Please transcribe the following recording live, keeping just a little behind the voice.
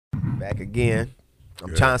Back again. I'm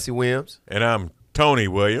Good. Chauncey Williams. And I'm Tony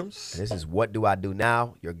Williams. And this is What Do I Do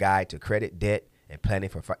Now? Your guide to credit, debt, and planning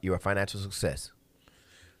for your financial success.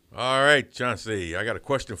 All right, Chauncey, I got a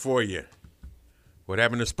question for you. What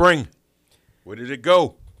happened this spring? Where did it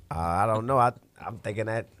go? I don't know. I'm thinking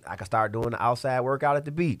that I could start doing the outside workout at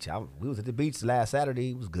the beach. We was at the beach last Saturday.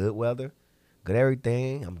 It was good weather, good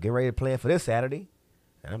everything. I'm getting ready to plan for this Saturday.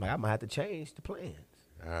 And I'm like, I might have to change the plans.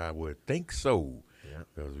 I would think so. Yeah.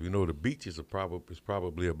 Because we know the beach is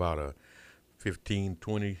probably about a 15,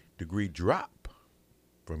 20-degree drop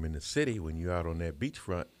from in the city when you're out on that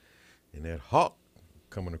beachfront and that hawk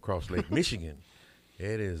coming across Lake Michigan.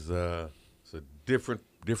 It is it's a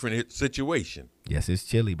different situation. Yes, it's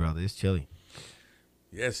chilly, brother. It's chilly.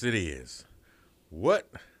 Yes, it is.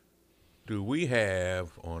 What do we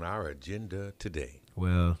have on our agenda today?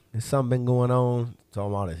 Well, there's something been going on.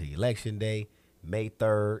 Talking about it's election day, May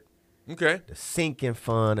 3rd. Okay. The Sinking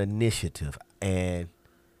Fund Initiative. And,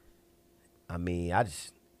 I mean,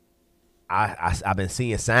 I've been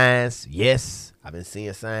seeing signs. Yes, I've been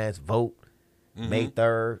seeing signs. Vote May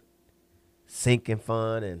 3rd, Sinking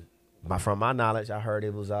Fund. And from my knowledge, I heard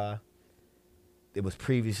it was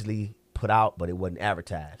previously put out, but it wasn't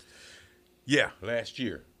advertised. Yeah, last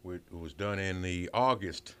year. It was done in the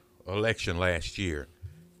August election last year.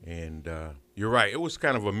 And you're right. It was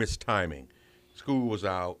kind of a mistiming. School was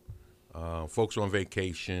out. Folks on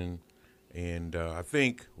vacation. And I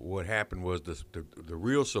think what happened was the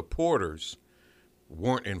real supporters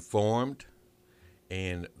weren't informed.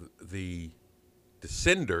 And the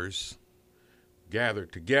dissenters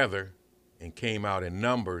gathered together and came out in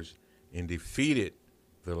numbers and defeated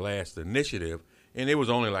the last initiative. And it was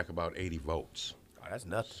only like about 80 votes. Oh, that's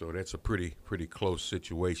nothing. So that's a pretty close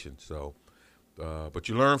situation. So, but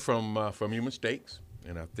you learn from your mistakes,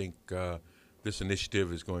 and I think this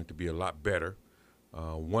initiative is going to be a lot better.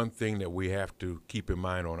 One thing that we have to keep in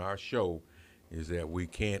mind on our show is that we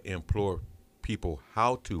can't implore people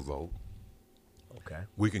how to vote. Okay.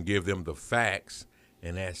 We can give them the facts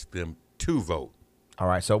and ask them to vote. All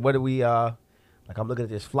right. So what do we like? I'm looking at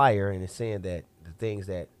this flyer, and it's saying that the things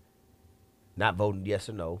that not voting yes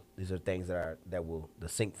or no, these are things that will the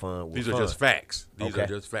Sink Fund will These fund. are just facts. These Okay. are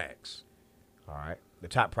just facts. All right. The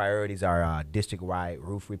top priorities are district-wide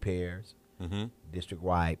roof repairs, Mm-hmm.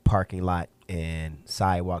 district-wide parking lot and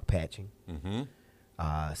sidewalk patching, Mm-hmm.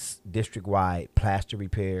 District-wide plaster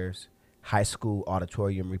repairs, high school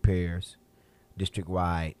auditorium repairs,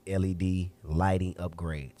 district-wide LED lighting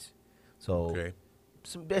upgrades. So Okay.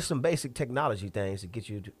 there's some basic technology things to get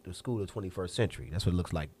you to school of the 21st century. That's what it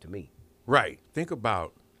looks like to me. Right. Think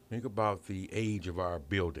about the age of our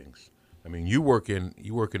buildings. I mean, you work in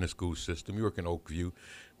the school system. You work in Oakview,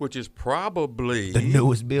 which is probably The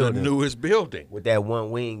newest building. The newest building. With that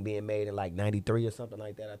one wing being made in like 93 or something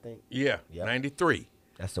like that, I think. Yeah, Yep. 93.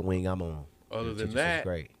 That's the wing I'm on. Other The than teacher says that,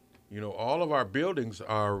 great. all of our buildings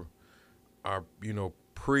are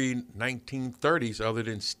pre-1930s other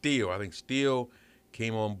than steel. I think steel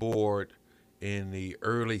came on board in the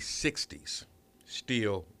early 60s.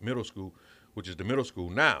 Steel Middle School, which is the middle school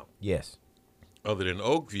now. Yes. Other than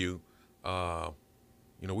Oakview,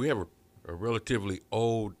 we have a relatively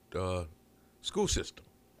old school system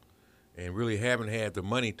and really haven't had the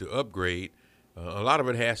money to upgrade. A lot of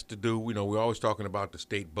it has to do, we're always talking about the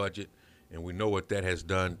state budget, and we know what that has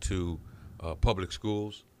done to public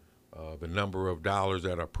schools. The number of dollars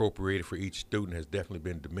that are appropriated for each student has definitely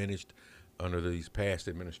been diminished under these past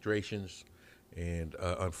administrations. And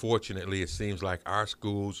unfortunately, it seems like our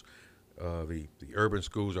schools, the urban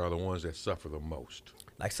schools, are the ones that suffer the most.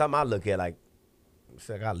 Like something I look at, like, it's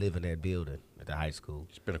like I live in that building at the high school.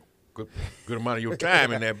 You spend a good amount of your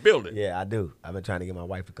time in that building. Yeah, I do. I've been trying to get my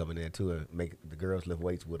wife to come in there too and make the girls lift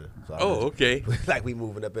weights with her. So Okay. Like we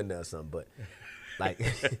moving up in there or something. But like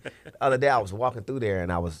the other day I was walking through there and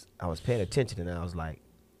I was paying attention and I was like,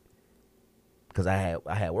 because I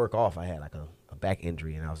had work off. I had like a back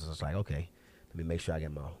injury and I was just like, okay, let me make sure I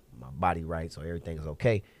get my body right so everything is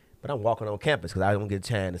okay. But I'm walking on campus because I don't get a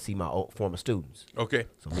chance to see my former students. Okay.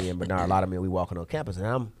 So me and Bernard, a lot of me, we walking on campus,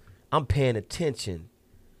 and I'm paying attention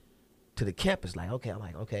to the campus. Like,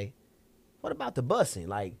 okay, what about the busing?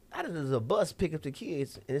 Like, how does a bus pick up the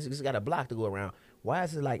kids and it's just got a block to go around? Why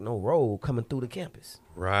is it like no road coming through the campus?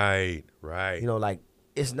 Right. Like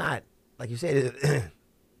it's not like you said.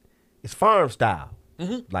 It's farm style.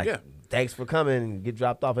 Mm-hmm. Like, yeah. Thanks for coming and get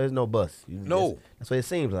dropped off. There's no bus. No. That's what it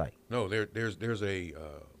seems like. No, there's a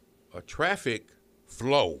traffic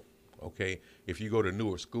flow, okay, if you go to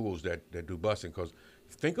newer schools that do busing. Because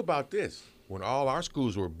think about this. When all our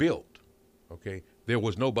schools were built, okay, there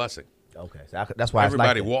was no busing. Okay, so that's why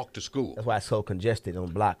Everybody it's like walked to school. that's why it's so congested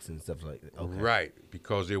on blocks and stuff like that. Okay. Right,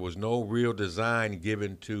 because there was no real design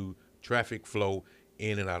given to traffic flow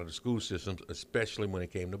in and out of the school systems, especially when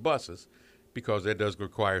it came to buses, because that does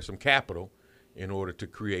require some capital in order to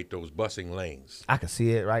create those busing lanes. I can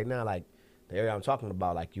see it right now, like the area I'm talking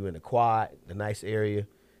about, like you in the quad, the nice area,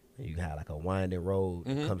 and you have like a winding road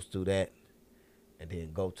that comes through that, and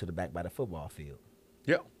then go to the back by the football field.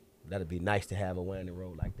 Yeah. That'd be nice to have a winding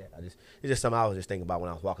road like that. It's just something I was just thinking about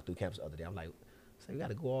when I was walking through campus the other day. I'm like, so you got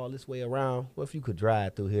to go all this way around. What if you could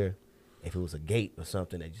drive through here? If it was a gate or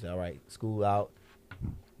something that you said, all right, school out.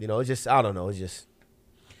 You know, it's just, I don't know. It's just.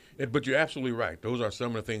 But you're absolutely right. Those are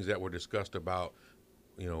some of the things that were discussed about,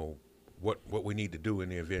 you know, what we need to do in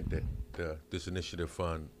the event that this initiative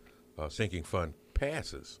fund, sinking fund,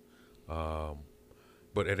 passes.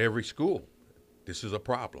 But at every school, this is a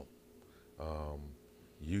problem. I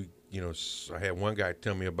had one guy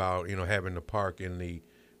tell me about, having to park in the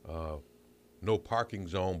no parking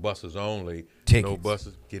zone, buses only, Tickets. no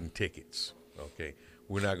buses, getting tickets. Okay,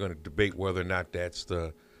 we're not going to debate whether or not that's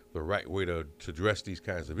the right way to address these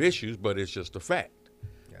kinds of issues, but it's just a fact.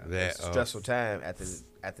 Yeah, that it's a stressful time at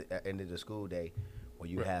the end of the school day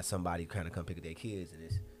when you have somebody kind of come pick up their kids and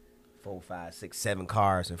it's 4, 5, 6, 7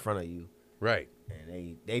 cars in front of you. Right.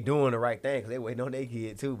 And they doing the right thing because they waiting on their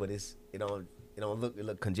kid too, but it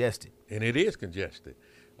look congested. And it is congested,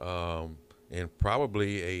 and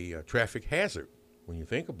probably a traffic hazard when you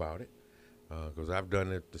think about it. Because I've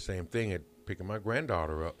done the same thing at picking my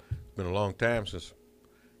granddaughter up. It's been a long time since,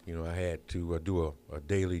 I had to do a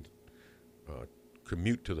daily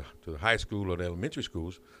commute to the high school or the elementary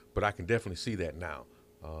schools. But I can definitely see that now,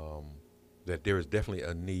 that there is definitely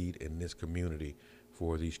a need in this community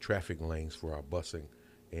for these traffic lanes for our busing,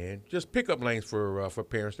 and just pickup lanes for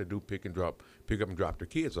parents that do pick up and drop their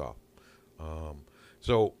kids off.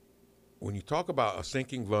 So when you talk about a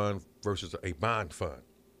sinking fund versus a bond fund,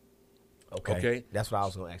 okay, that's what I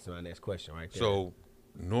was going to ask you my next question right there. So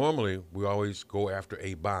normally we always go after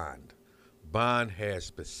a bond. Bond has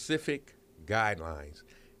specific guidelines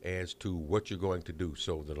as to what you're going to do.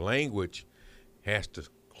 So the language has to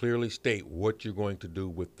clearly state what you're going to do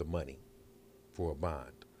with the money for a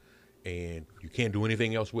bond, and you can't do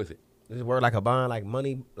anything else with it. Does it work like a bond, like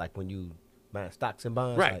money, like when you buy stocks and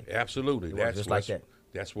bonds? Right, like, absolutely. That's just like that.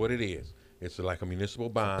 That's what it is. It's like a municipal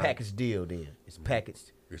bond. It's a package deal then. It's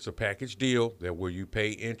packaged. It's a package deal where you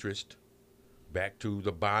pay interest back to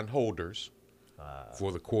the bond holders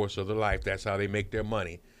for the course of the life. That's how they make their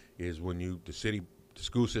money, is when the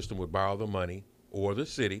school system would borrow the money, or the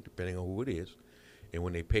city, depending on who it is, and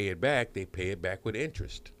when they pay it back with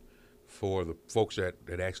interest. For the folks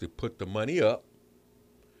that actually put the money up,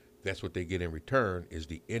 that's what they get in return, is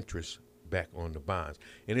the interest back on the bonds.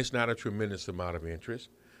 And it's not a tremendous amount of interest,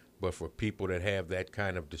 but for people that have that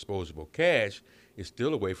kind of disposable cash, it's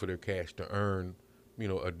still a way for their cash to earn,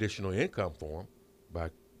 additional income for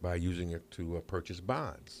them by using it to purchase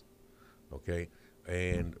bonds. Okay,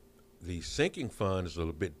 and the sinking fund is a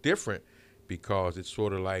little bit different because it's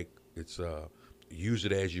sort of like it's use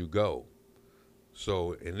it as you go.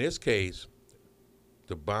 So in this case,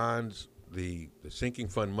 the bonds, the sinking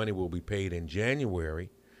fund money will be paid in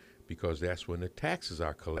January because that's when the taxes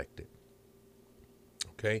are collected.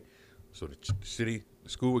 Okay, so the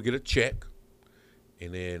school will get a check,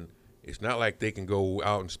 and then it's not like they can go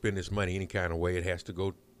out and spend this money any kind of way. It has to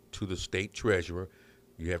go to the state treasurer.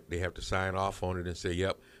 They have to sign off on it and say,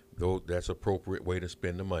 yep, that's appropriate way to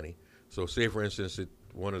spend the money. So say, for instance,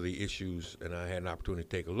 one of the issues, and I had an opportunity to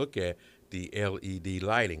take a look at, the LED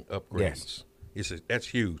lighting upgrades. Yes. That's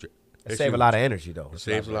huge. It saves a lot of energy, though. It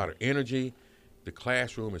saves a lot of energy. The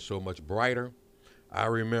classroom is so much brighter. I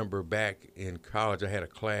remember back in college, I had a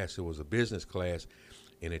class. It was a business class,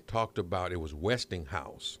 and it was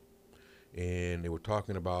Westinghouse. And they were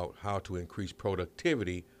talking about how to increase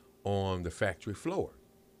productivity on the factory floor.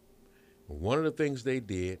 One of the things they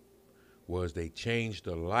did was they changed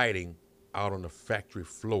the lighting out on the factory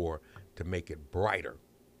floor to make it brighter.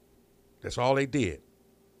 That's all they did.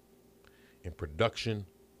 And production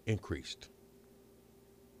increased.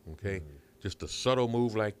 Okay? Just a subtle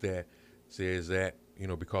move like that says that,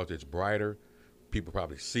 because it's brighter, people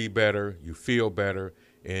probably see better, you feel better,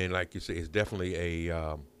 and like you say, it's definitely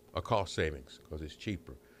a cost savings because it's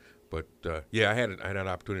cheaper. But I had an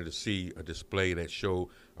opportunity to see a display that showed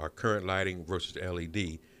our current lighting versus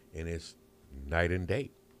LED, and it's night and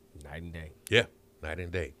day. Night and day. Yeah, night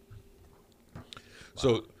and day. Wow.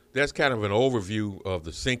 So that's kind of an overview of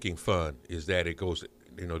the sinking fund, is that it goes,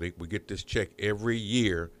 we get this check every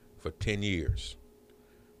year for 10 years,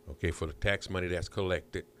 okay, for the tax money that's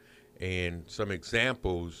collected. And some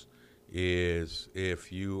examples is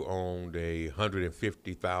if you owned a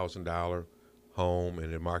 $150,000 home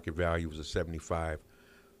and the market value was a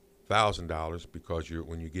 $75,000, because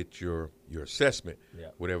when you get your assessment,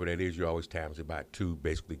 whatever that is, you always times it by 2,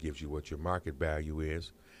 basically gives you what your market value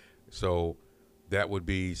is. So that would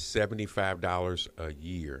be $75 a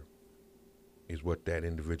year is what that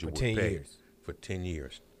individual would pay for 10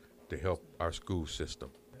 years to help our school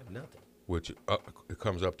system. Nothing. Which it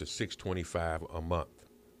comes up to $625 a month.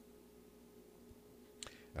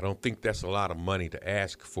 I don't think that's a lot of money to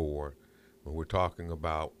ask for when we're talking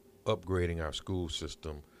about upgrading our school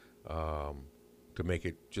system to make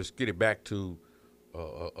it, just get it back to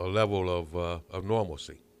a level of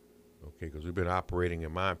normalcy. Okay, because we've been operating,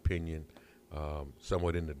 in my opinion,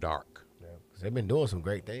 somewhat in the dark. Yeah, because they've been doing some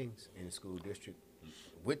great things in the school district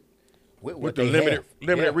with the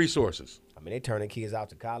limited resources. I mean, they turning kids out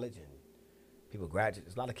to college, and people graduate.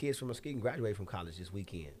 There's a lot of kids from Muskegon graduate from college this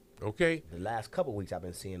weekend. Okay. The last couple of weeks I've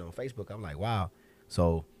been seeing on Facebook, I'm like, wow.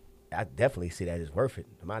 So I definitely see that it's worth it.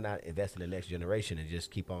 Am I not investing in the next generation and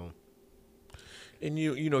just keep on? And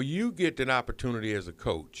you get an opportunity as a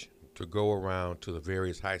coach to go around to the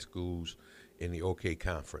various high schools in the OK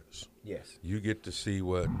Conference. Yes. You get to see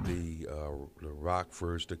what the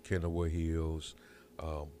Rockfords, the Kennewood Hills,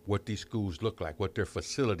 what these schools look like, what their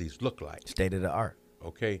facilities look like. State of the art.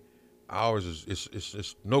 Okay. Ours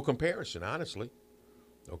is no comparison, honestly.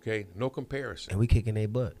 Okay, no comparison. And we kicking their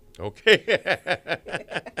butt. Okay,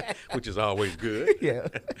 which is always good. Yeah.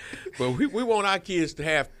 But we want our kids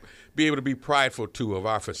to be able to be prideful, too, of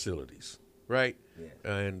our facilities, right? Yeah.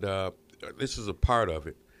 And this is a part of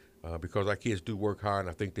it because our kids do work hard, and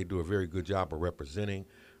I think they do a very good job of representing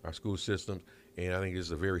our school systems. And I think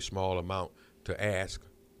it's a very small amount to ask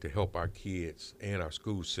to help our kids and our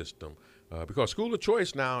school system because school of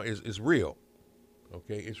choice now is real.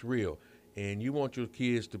 Okay, it's real. And you want your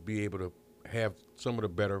kids to be able to have some of the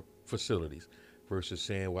better facilities versus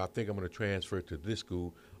saying, well, I think I'm going to transfer to this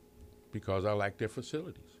school because I like their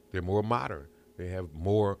facilities. They're more modern. They have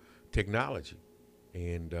more technology.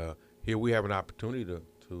 And here we have an opportunity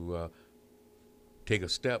to take a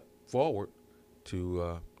step forward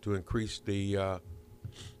to increase the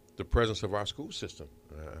presence of our school system.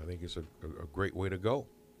 I think it's a great way to go.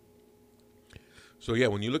 So, yeah,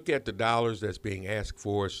 when you look at the dollars that's being asked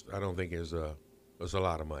for, I don't think it's a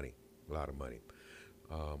lot of money,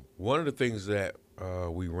 One of the things that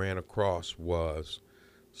we ran across was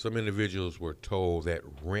some individuals were told that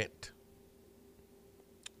rent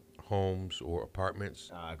homes or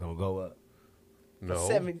apartments going to go up. No.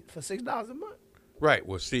 For $6 a month? Right.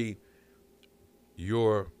 Well, see,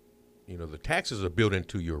 the taxes are built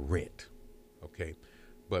into your rent, okay?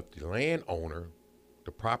 But the landowner,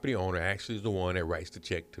 the property owner, actually is the one that writes the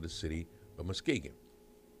check to the city of Muskegon.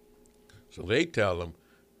 So they tell them,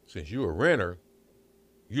 since you're a renter,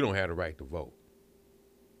 you don't have the right to vote.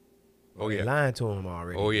 Oh, yeah. They're lying to them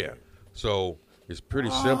already. Oh, yeah. So it's pretty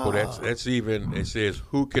simple. That's even, it says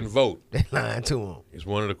who can vote. They're lying to them. It's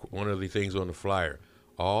one of the things on the flyer.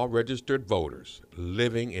 All registered voters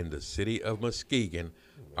living in the city of Muskegon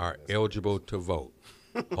are eligible to vote.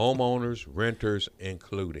 Homeowners, renters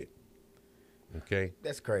included. Okay?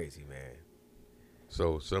 That's crazy, man.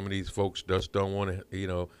 So some of these folks just don't want to,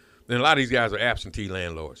 and a lot of these guys are absentee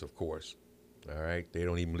landlords, of course. All right? They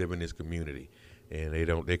don't even live in this community. And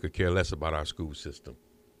they could care less about our school system.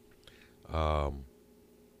 And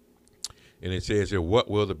it says here, what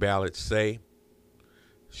will the ballot say?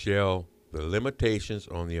 Shall the limitations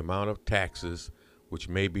on the amount of taxes which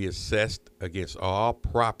may be assessed against all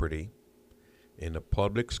property in the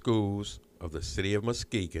public schools of the city of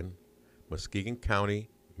Muskegon, Muskegon County,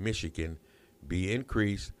 Michigan, be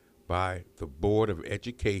increased by the Board of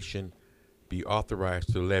Education, be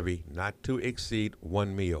authorized to levy not to exceed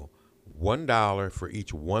one meal, $1 for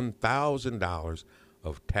each $1,000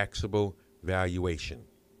 of taxable valuation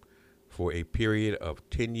for a period of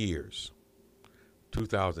 10 years,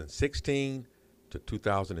 2016 to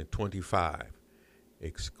 2025,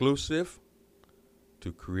 exclusive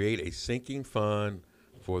to create a sinking fund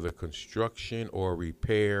for the construction or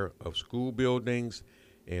repair of school buildings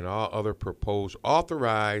and all other proposed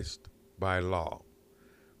authorized by law.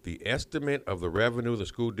 The estimate of the revenue the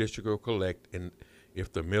school district will collect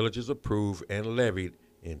if the millage is approved and levied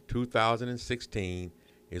in 2016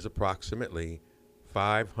 is approximately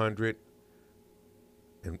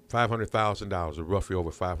 $500,000, or roughly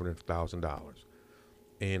over $500,000.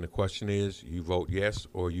 And the question is, you vote yes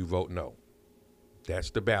or you vote no.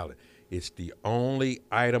 That's the ballot. It's the only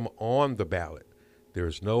item on the ballot.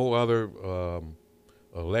 There's no other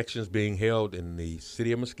elections being held in the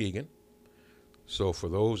city of Muskegon. So for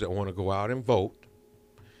those that want to go out and vote,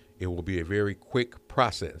 It will be a very quick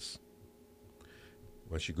process.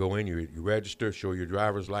 Once you go in, you register, show your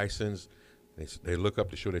driver's license. They look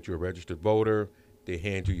up to show that you're a registered voter. They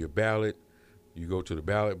hand you your ballot. You go to the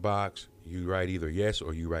ballot box. You write either yes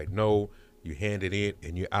or you write no. You hand it in,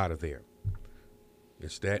 and you're out of there.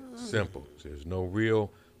 It's that simple. There's no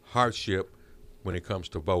real hardship when it comes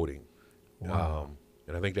to voting. Wow.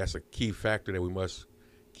 And I think that's a key factor that we must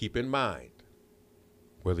keep in mind.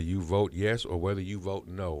 Whether you vote yes or whether you vote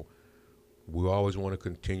no, we always want to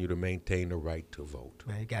continue to maintain the right to vote.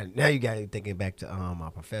 Man, now you got me thinking back to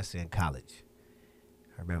my professor in college.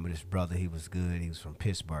 I remember this brother. He was good. He was from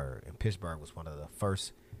Pittsburgh, and Pittsburgh was one of the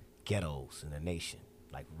first ghettos in the nation,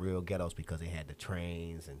 like real ghettos, because they had the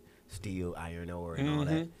trains and steel, iron ore, and all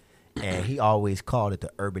that. And he always called it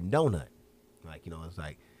the urban donut. Like, it's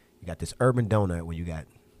like you got this urban donut where you got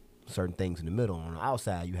certain things in the middle. On the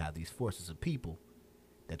outside, you have these forces of people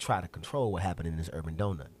that try to control what happened in this urban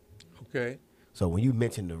donut. Okay. So when you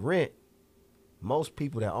mention the rent, most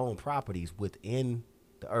people that own properties within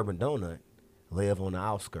the urban donut live on the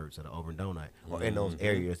outskirts of the urban donut, or in those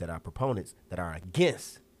areas that are proponents that are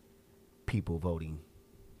against people voting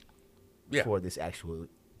for this actual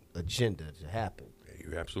agenda to happen.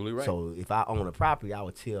 You're absolutely right. So if I own a property, I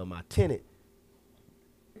would tell my tenant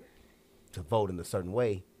to vote in a certain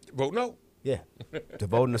way. Vote no. Yeah, to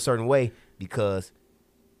vote in a certain way because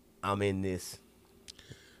I'm in this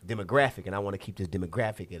demographic and I want to keep this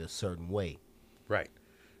demographic in a certain way. Right.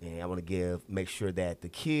 And I want to make sure that the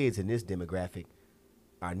kids in this demographic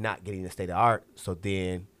are not getting the state of art. So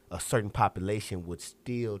then a certain population would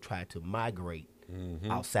still try to migrate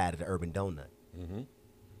outside of the urban donut.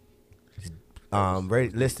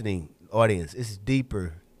 Listening audience, it's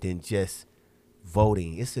deeper than just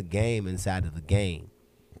voting. It's a game inside of the game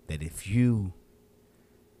that if you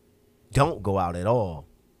don't go out at all,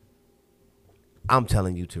 I'm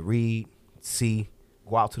telling you to read, see,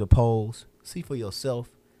 go out to the polls, see for yourself.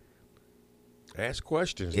 Ask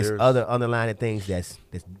questions. There's other underlying things that's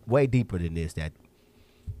way deeper than this that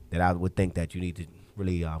I would think that you need to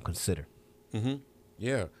really consider.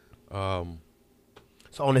 Yeah.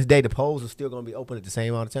 So on this day, the polls are still going to be open at the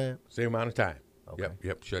same amount of time? Same amount of time. Okay.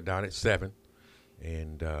 Yep. Shut down at 7.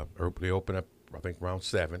 And they open up, I think, around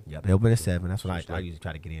 7. Yep, they open at 7. That's what I usually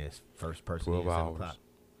try to get in as first person. 12 at 7 hours. o'clock.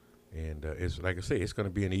 And it's like I say, it's going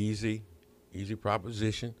to be an easy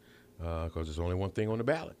proposition because there's only one thing on the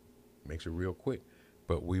ballot. Makes it real quick.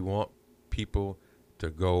 But we want people to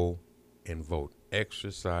go and vote.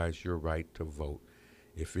 Exercise your right to vote.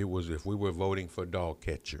 If we were voting for dog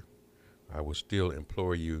catcher, I would still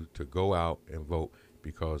implore you to go out and vote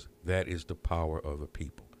because that is the power of the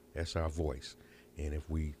people. That's our voice. And if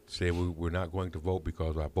we say we're not going to vote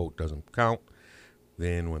because our vote doesn't count,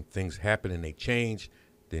 then when things happen and they change,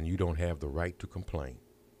 then you don't have the right to complain.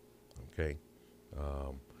 Okay?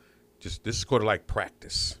 This is sort of like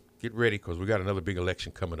practice. Get ready because we got another big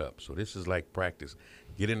election coming up. So this is like practice.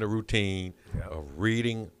 Get in the routine of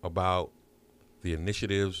reading about the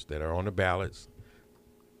initiatives that are on the ballots.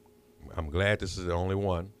 I'm glad this is the only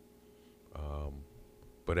one.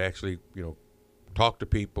 But actually, talk to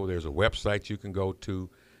people. There's a website you can go to,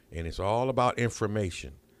 and it's all about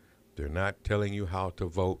information. They're not telling you how to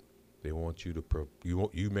vote. They want you to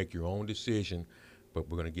you make your own decision, but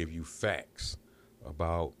we're going to give you facts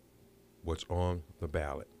about what's on the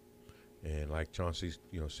ballot. And like Chauncey,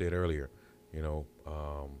 said earlier,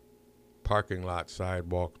 parking lot,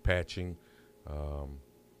 sidewalk patching,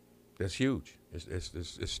 that's huge.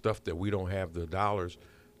 It's stuff that we don't have the dollars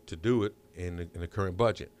to do it in the current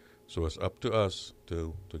budget. So it's up to us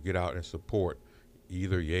to get out and support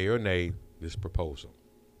either yay or nay this proposal.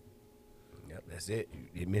 Yep, that's it.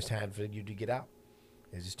 It's time for you to get out.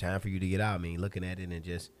 It's just time for you to get out. I mean, looking at it and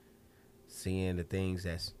just seeing the things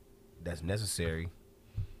that's necessary.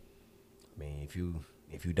 I mean, if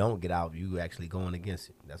you don't get out, you actually going against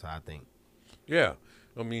it. That's how I think. Yeah,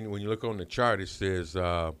 I mean, when you look on the chart, it says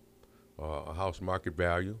a house market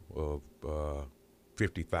value of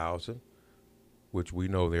 $50,000, which we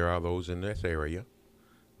know there are those in this area.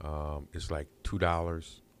 It's like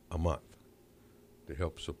 $2 a month to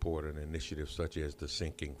help support an initiative such as the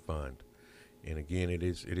Sinking Fund. And again, it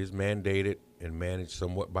is mandated and managed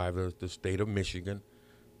somewhat by the state of Michigan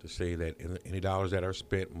to say that any dollars that are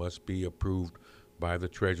spent must be approved by the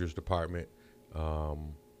Treasurer's Department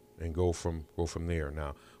and go from there.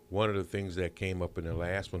 Now, one of the things that came up in the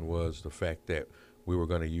last one was the fact that we were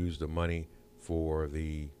going to use the money for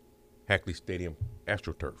the Hackley Stadium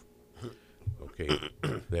AstroTurf. Okay,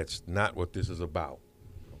 that's not what this is about.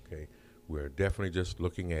 Okay, we're definitely just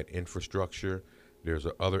looking at infrastructure. There's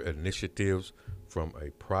other initiatives from a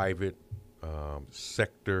private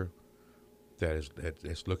sector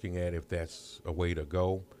that's looking at if that's a way to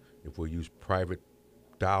go. If we use private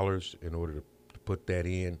dollars in order to put that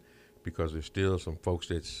in, because there's still some folks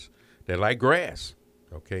that like grass,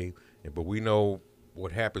 okay? But we know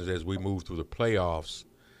what happens as we move through the playoffs,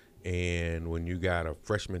 and when you got a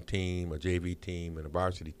freshman team, a JV team, and a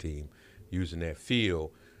varsity team using that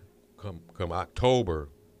field, come October,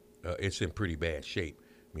 it's in pretty bad shape.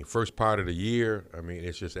 I mean, first part of the year, I mean,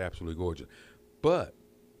 it's just absolutely gorgeous. But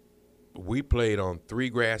we played on 3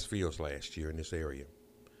 grass fields last year in this area,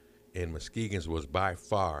 and Muskegon's was by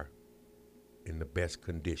far in the best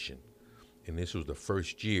condition. And this was the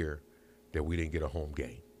first year that we didn't get a home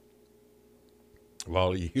game. Of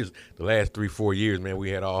all the years, the last 3-4 years, man,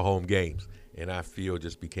 we had all home games, and our field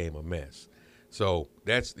just became a mess. So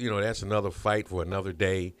that's another fight for another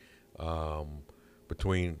day.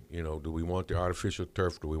 Between, do we want the artificial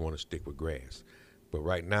turf, or do we want to stick with grass? But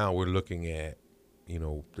right now we're looking at,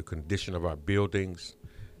 the condition of our buildings,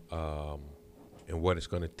 and what it's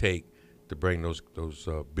going to take to bring those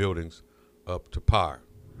buildings up to par.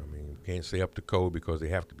 I mean, we can't say up to code because they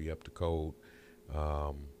have to be up to code.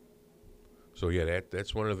 So yeah,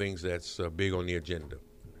 that's one of the things that's big on the agenda.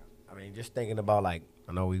 I mean, just thinking about, like,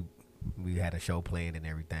 I know we had a show planned and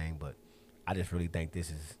everything, but I just really think this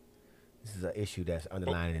is an issue that's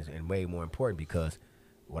underlying and way more important, because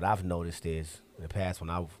what I've noticed is in the past when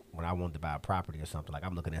I wanted to buy a property or something, like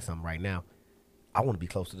I'm looking at something right now, I want to be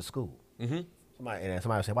close to the school. Mm-hmm. Somebody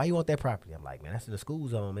will say, "Why you want that property?" I'm like, "Man, that's in the school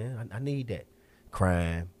zone, man. I need that."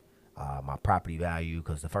 Crime, my property value,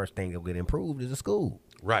 because the first thing that will get improved is a school.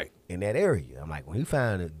 Right. In that area. I'm like, when you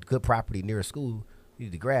find a good property near a school, you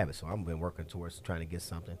need to grab it. So I've been working towards trying to get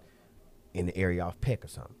something in the area off Peck or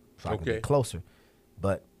something, so I can get closer.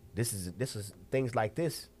 But this is things like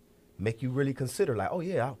this make you really consider, like, oh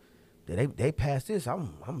yeah, they passed this.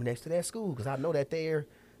 I'm next to that school because I know that they're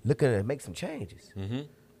looking to make some changes. Mm-hmm.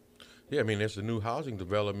 Yeah, I mean, there's a new housing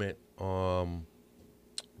development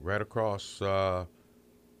right across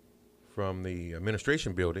from the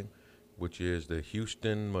administration building, which is the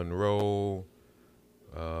Houston, Monroe,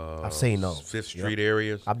 I've seen those. 5th Street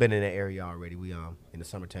areas. I've been in that area already. We in the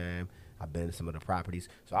summertime, I've been to some of the properties,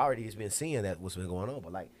 so I already just been seeing that what's been going on.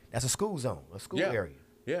 But like, that's a school zone, a school area.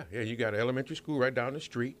 Yeah. You got an elementary school right down the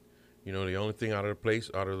street. The only thing out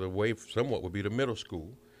of the way somewhat would be the middle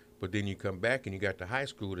school. But then you come back and you got the high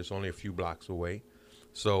school that's only a few blocks away.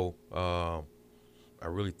 So I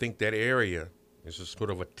really think that area is a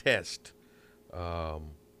sort of a test.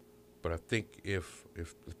 But I think if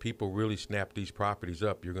people really snap these properties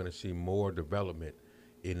up, you're going to see more development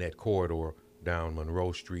in that corridor down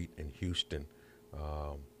Monroe Street in Houston,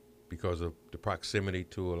 because of the proximity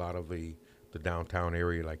to a lot of the downtown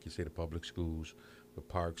area, like you say, the public schools, the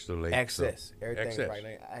parks, the lakes. Access. Everything right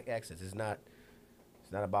now. Access. It's not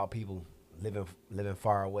about people living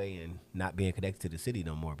far away and not being connected to the city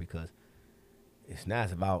no more, because it's not.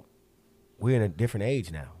 It's about, we're in a different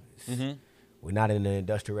age now. We're not in the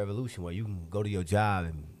Industrial Revolution where you can go to your job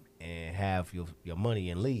and have your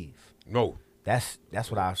money and leave. No. That's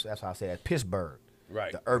what I said at Pittsburgh.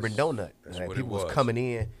 Right. The urban donut. That's like, what people it was. Coming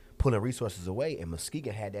in, pulling resources away, and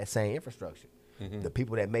Muskegon had that same infrastructure. The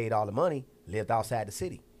people that made all the money lived outside the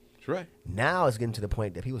city. That's right. Now it's getting to the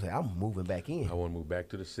point that people say, I'm moving back in. I want to move back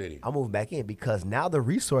to the city. I'm moving back in because now the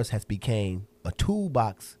resource has become a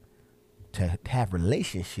toolbox to have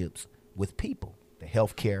relationships with people. The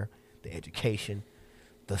healthcare, the education,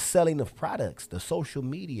 the selling of products, the social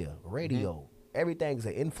media, radio, everything's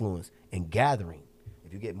an influence in gathering.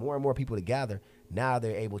 If you get more and more people to gather, now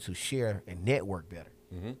they're able to share and network better.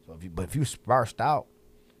 So if you sparsed out,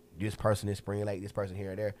 this person in Spring Lake, this person here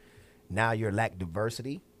and there, now you lack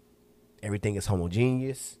diversity. Everything is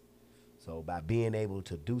homogeneous. So by being able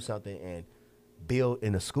to do something and build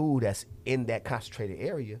in a school that's in that concentrated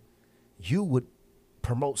area, you would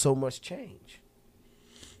promote so much change.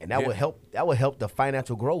 And that would help. That would help the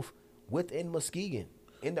financial growth within Muskegon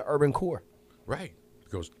in the urban core. Right,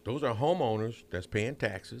 because those are homeowners that's paying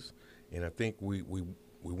taxes, and I think we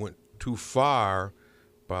went too far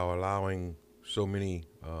by allowing so many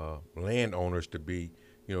landowners to be,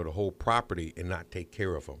 the whole property and not take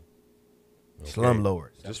care of them. Okay?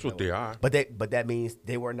 Slumlords. That's what they are. But that means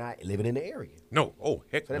they were not living in the area. No. Oh,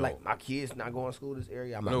 heck So they're no. like, my kids not going to school in this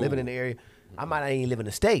area. I'm not living in the area. I might not even live in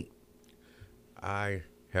the state. I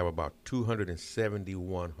have about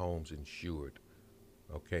 271 homes insured,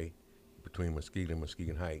 okay, between Muskegon and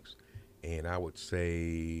Muskegon Heights. And I would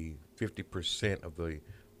say 50% of the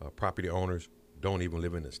property owners don't even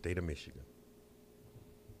live in the state of Michigan.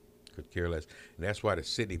 could care less. And that's why the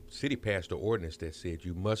city passed an ordinance that said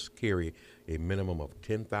you must carry a minimum of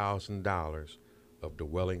 $10,000 of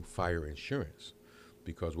dwelling fire insurance.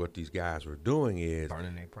 Because what these guys were doing is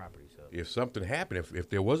burning their properties up. If something happened, if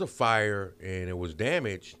there was a fire and it was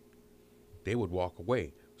damaged, they would walk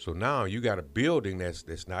away. So now you got a building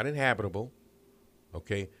that's not inhabitable,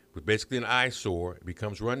 okay, but basically an eyesore. It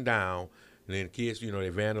becomes run down, and then kids, they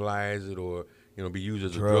vandalize it or, be used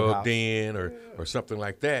as a drug den or something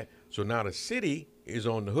like that. So now the city is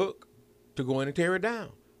on the hook to go in and tear it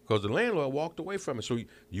down because the landlord walked away from it. So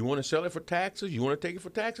you want to sell it for taxes? You want to take it for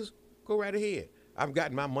taxes? Go right ahead. I've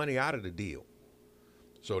gotten my money out of the deal.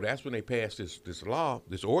 So that's when they passed this law,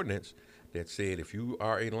 this ordinance that said if you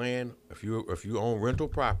are if you own rental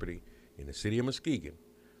property in the city of Muskegon,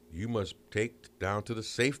 you must take down to the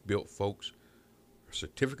Safe Built folks a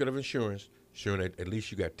certificate of insurance showing that at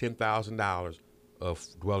least you got $10,000 of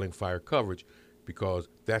dwelling fire coverage, because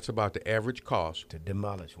that's about the average cost to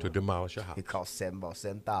demolish a house. It costs about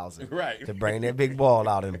 $7,000 right to bring that big ball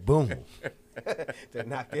out and boom to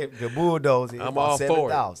knock the bulldozer. I'm all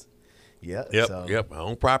for it. Yeah. Yep. I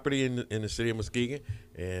own property in the city of Muskegon,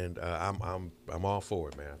 and I'm all for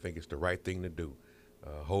it, man. I think it's the right thing to do.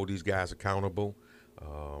 Hold these guys accountable.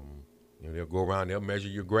 They'll go around. They'll measure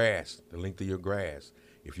your grass, the length of your grass.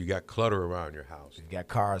 If you got clutter around your house, if you got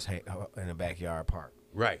cars in the backyard park.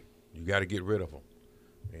 Right. You got to get rid of them,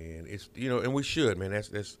 and it's and we should, man.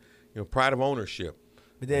 That's pride of ownership.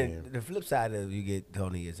 But then the flip side of you get,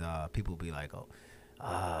 Tony, is people be like,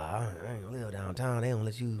 I ain't live downtown. They don't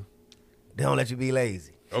let you be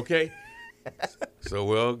lazy. Okay. So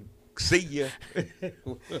we'll see ya.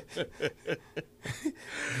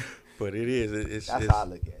 But it is. That's how I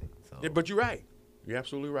look at it. So. Yeah, but you're right. You're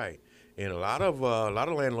absolutely right. And a lot of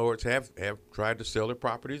landlords have tried to sell their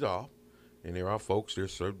properties off, and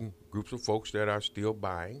there's certain groups of folks that are still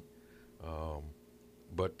buying,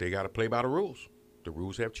 but they got to play by the rules. The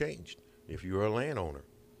rules have changed if you're a landowner.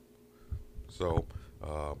 So,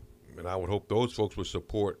 and I would hope those folks would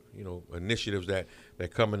support, initiatives that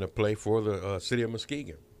come into play for the city of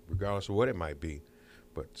Muskegon, regardless of what it might be.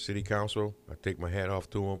 But city council, I take my hat off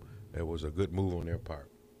to them. It was a good move on their part.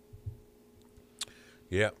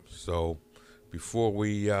 Yep. So before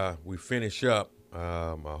we finish up,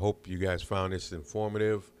 I hope you guys found this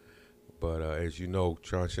informative. But as you know,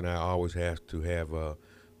 Chauncey and I always have to have a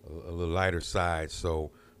little lighter side.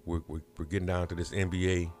 So we're getting down to this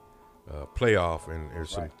NBA playoff, and there's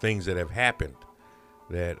some things that have happened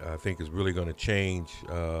that I think is really going to change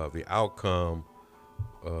the outcome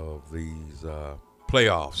of these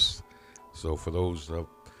playoffs. So for those of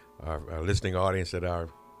our listening audience that are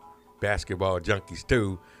basketball junkies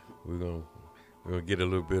too, we're gonna get a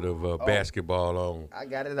little bit of basketball on. I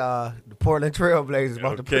got it. The Portland Trail Blazers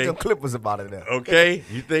about to put them Clippers about it now. Okay,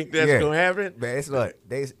 you think that's gonna happen? Man, it's like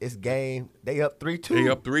it's game. They up 3-2. They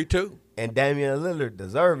up 3-2. And Damian Lillard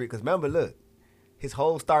deserved it because remember, look, his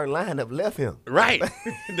whole starting lineup left him. Right.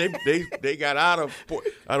 they got out of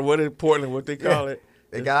what is Portland? What they call it?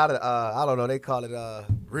 They got out of I don't know. They call it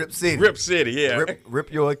Rip City. Rip City, yeah.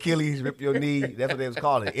 Rip your Achilles, rip your knee. That's what they was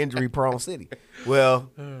calling it, injury prone city.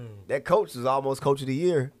 Well, that coach is almost coach of the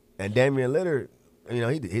year, and Damian Lillard,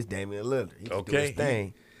 he's Damian Lillard. He can do his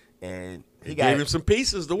thing, and he gave him some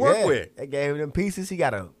pieces to work with. They gave him pieces. He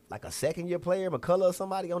got a second-year player, McCullough or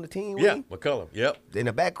somebody on the team. Yeah, McCullough. Yep. In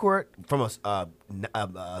the backcourt from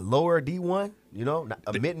a lower D1,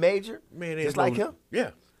 a mid-major, man, just like him.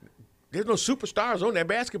 Yeah. There's no superstars on that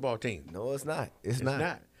basketball team. No, it's not. It's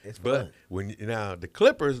not. It's fun. But now the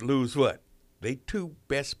Clippers lose what? They two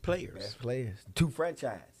best players. Two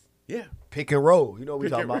franchise. Yeah. Pick and roll. You know what we're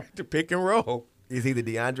talking about? The pick and roll. It's either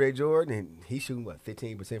DeAndre Jordan, and he's shooting,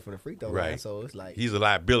 15% from the free throw line. So it's like he's a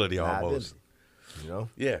liability almost.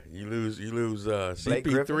 Yeah, you lose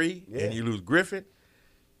CP3 and you lose Griffin.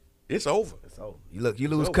 It's over. You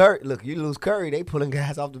lose Curry. Look, you lose Curry. They pulling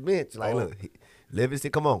guys off the bench. Look,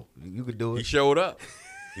 Livingston, come on, you can do it. He showed up.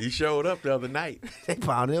 He showed up the other night. They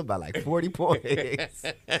found him by 40 points.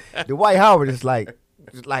 Dwight Howard is like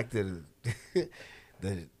the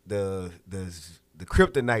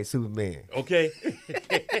kryptonite Superman. Okay.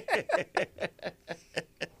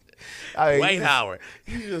 Dwight Howard.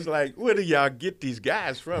 He's just like, where do y'all get these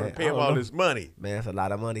guys from and pay them all this money? Man, that's a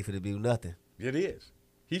lot of money for to do nothing. It is.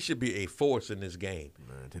 He should be a force in this game.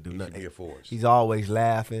 Man, to do nothing. Should be a force. He's always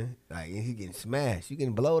laughing. He's getting smashed. You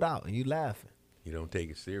getting blowed out and you laughing. You don't take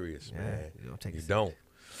it serious, man. You don't take it serious. Don't.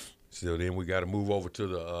 So then we got to move over to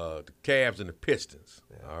the Cavs and the Pistons.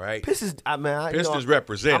 Yeah. All right. Pistons. Pistons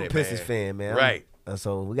represented. I'm a Pistons fan, man. Right.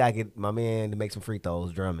 So we gotta get my man to make some free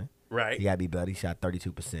throws, Drummond. Right. He gotta be better. He shot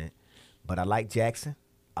 32%. But I like Jackson.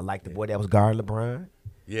 I like the boy that was guarding LeBron.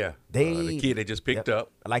 Yeah. They The kid they just picked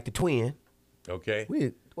up. I like the twin. Okay.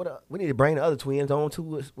 We need to bring the other twins on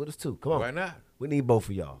with us too. Come on. Why not? We need both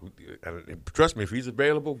of y'all. Trust me, if he's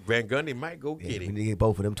available, Van Gundy might go get We him. need to get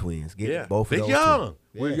both of them twins. Get both of They're those young.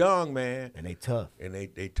 two. We're Yeah. young, man. And they tough. And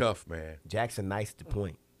they tough, man. Jackson nice at the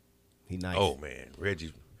point. He nice. Oh man,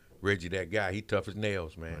 Reggie, that guy, he tough as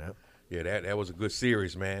nails, man. Yep. Yeah, that was a good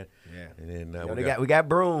series, man. Yeah. And then we got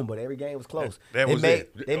Broom, but every game was close. That was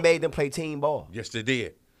it. They made them play team ball. Yes, they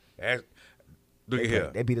did. Look at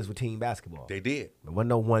here. They beat us with team basketball. They did. There wasn't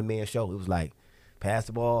no one man show. It was like pass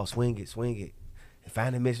the ball, swing it, and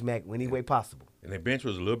find a mismatch any way possible. And their bench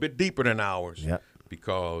was a little bit deeper than ours. Yep.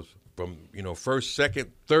 Because from first,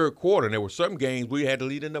 second, third quarter, and there were some games we had to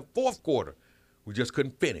lead in the fourth quarter. We just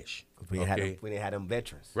couldn't finish. We didn't have them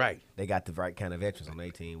veterans. Right. They got the right kind of veterans on their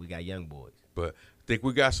team. We got young boys. But I think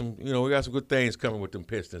we got some good things coming with them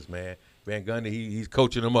Pistons, man. Van Gundy, he's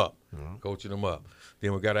coaching them up. Coaching them up.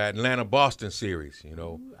 Then we got our Atlanta-Boston series,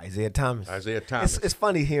 Isaiah Thomas. It's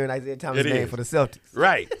funny hearing Isaiah Thomas' name for the Celtics.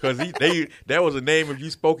 Right, because that was a name, if you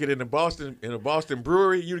spoke it in a Boston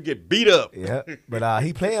brewery, you'd get beat up. Yeah, but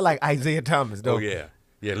he playing like Isaiah Thomas, though. Oh, yeah.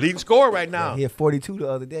 Yeah, leading scorer right now. Yeah, he had 42 the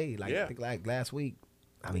other day, I think like last week.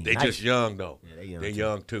 I mean, they nice. just young, though. Yeah, they're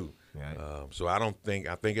young, too. Right. So I think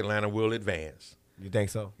Atlanta will advance. You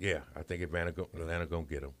think so? Yeah, I think Atlanta gonna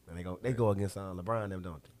get them. And they go against LeBron, them,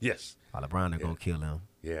 don't they? Yes. LeBron, they're gonna kill them.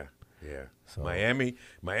 Yeah. So. Miami's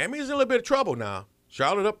in a little bit of trouble now.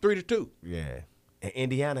 Charlotte up 3-2. Yeah. And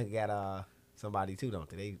Indiana got somebody too, don't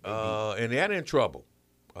they? Indiana in trouble.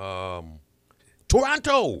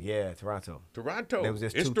 Toronto. Yeah, Toronto.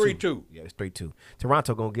 It's 3-2. Yeah, it's 3-2.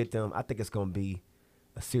 Toronto gonna get them. I think it's gonna be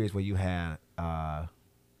a series where you have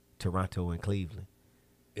Toronto and Cleveland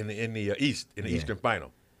in the East, in the Eastern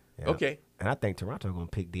Final. Yeah. Okay. And I think Toronto gonna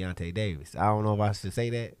pick Deontay Davis. I don't know if I should say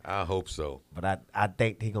that. I hope so. But I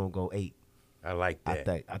think he gonna go 8. I like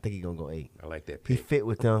that. I think he gonna go 8. I like that pick. He fit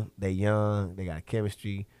with them. They young. They got a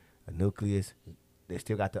chemistry, a nucleus. They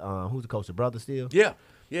still got the who's the coach? The brother still. Yeah.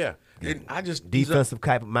 And I just defensive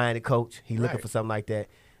type of minded coach. He looking for something like that.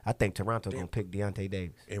 I think Toronto gonna pick Deontay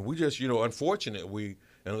Davis. And we just unfortunate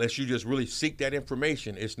unless you just really seek that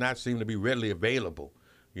information, it's not seem to be readily available.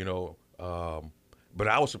 But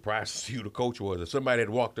I was surprised to see who the coach was. If somebody had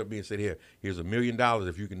walked up to me and said, here's $1 million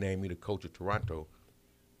if you can name me the coach of Toronto.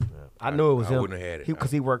 Yeah. I knew it was him. I wouldn't have had it. Because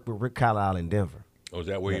he worked with Rick Carlisle in Denver. Oh, is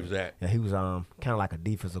that where he was at? Yeah, he was kind of like a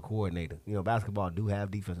defensive coordinator. Basketball do have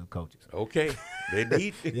defensive coaches. Okay. They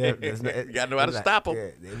need. You got to know how to stop them.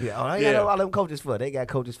 I ain't got all them coaches for. They got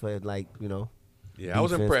coaches for, Yeah, defense, I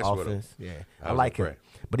was impressed offense. with him. Yeah, I like him.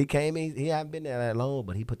 But he came in. He hadn't been there that long,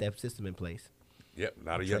 but he put that system in place. Yep, a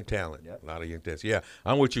lot of young talent. Yep. A lot of young talent. Yeah,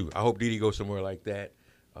 I'm with you. I hope Didi goes somewhere like that,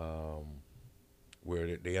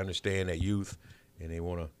 where they understand that youth and they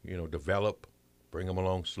want to, develop, bring them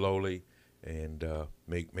along slowly, and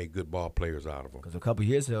make good ball players out of them. Because a couple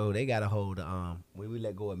years ago, they got a hold of when we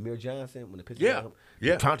let go of Mir Johnson when the Pistons.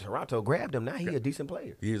 Yeah. Toronto grabbed him. Now he a decent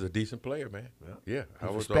player. He is a decent player, man. Yeah,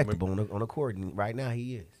 he's respectable on the court. And right now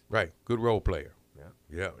he is. Right, good role player.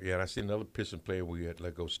 Yeah. And I see another Piston player we had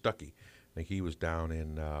let go, Stuckey. I think he was down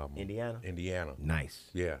in Indiana. Nice.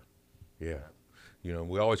 Yeah.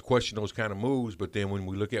 We always question those kind of moves, but then when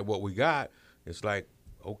we look at what we got, it's like,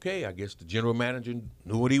 okay, I guess the general manager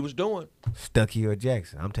knew what he was doing. Stuckey or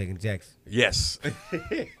Jackson? I'm taking Jackson. Yes.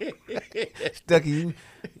 Stuckey,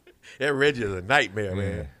 that Reggie is a nightmare,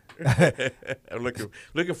 man. I'm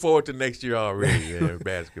looking forward to next year already, man,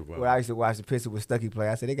 basketball. Well, I used to watch the Pistons with Stuckey play.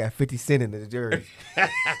 I said they got 50 Cent in the jersey.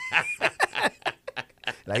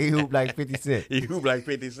 Like he hooped like 50 Cent.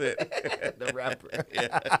 The rapper.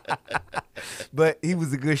 But he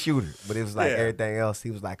was a good shooter. But it was like everything else.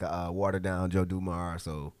 He was like a watered down Joe Dumars.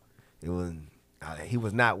 So it was he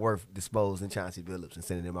was not worth disposing Chauncey Billups and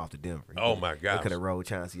sending him off to Denver. Oh my gosh. They could have rolled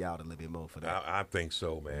Chauncey out a little bit more for that. I think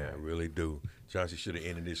so, man. I really do. Chauncey should have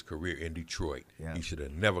ended his career in Detroit. Yeah. He should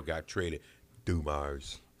have never got traded.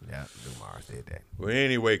 Dumars. Yeah, Dumars did that. Well,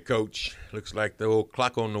 anyway, Coach, looks like the old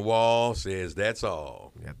clock on the wall says that's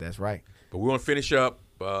all. Yeah, that's right. But we want to finish up.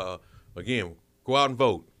 Again, go out and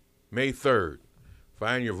vote. May 3rd.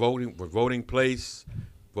 Find your voting place.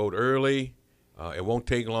 Vote early. It won't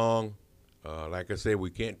take long. Like I said, we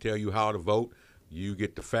can't tell you how to vote. You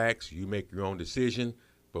get the facts. You make your own decision.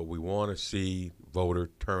 But we want to see voter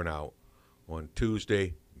turnout on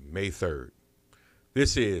Tuesday, May 3rd.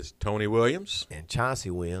 This is Tony Williams and Chauncey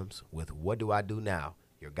Williams with What Do I Do Now?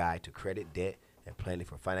 Your guide to credit, debt, and planning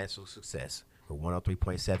for financial success for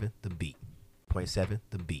 103.7 The Beat. .7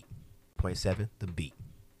 The Beat. .7 The Beat.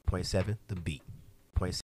 .7 The Beat.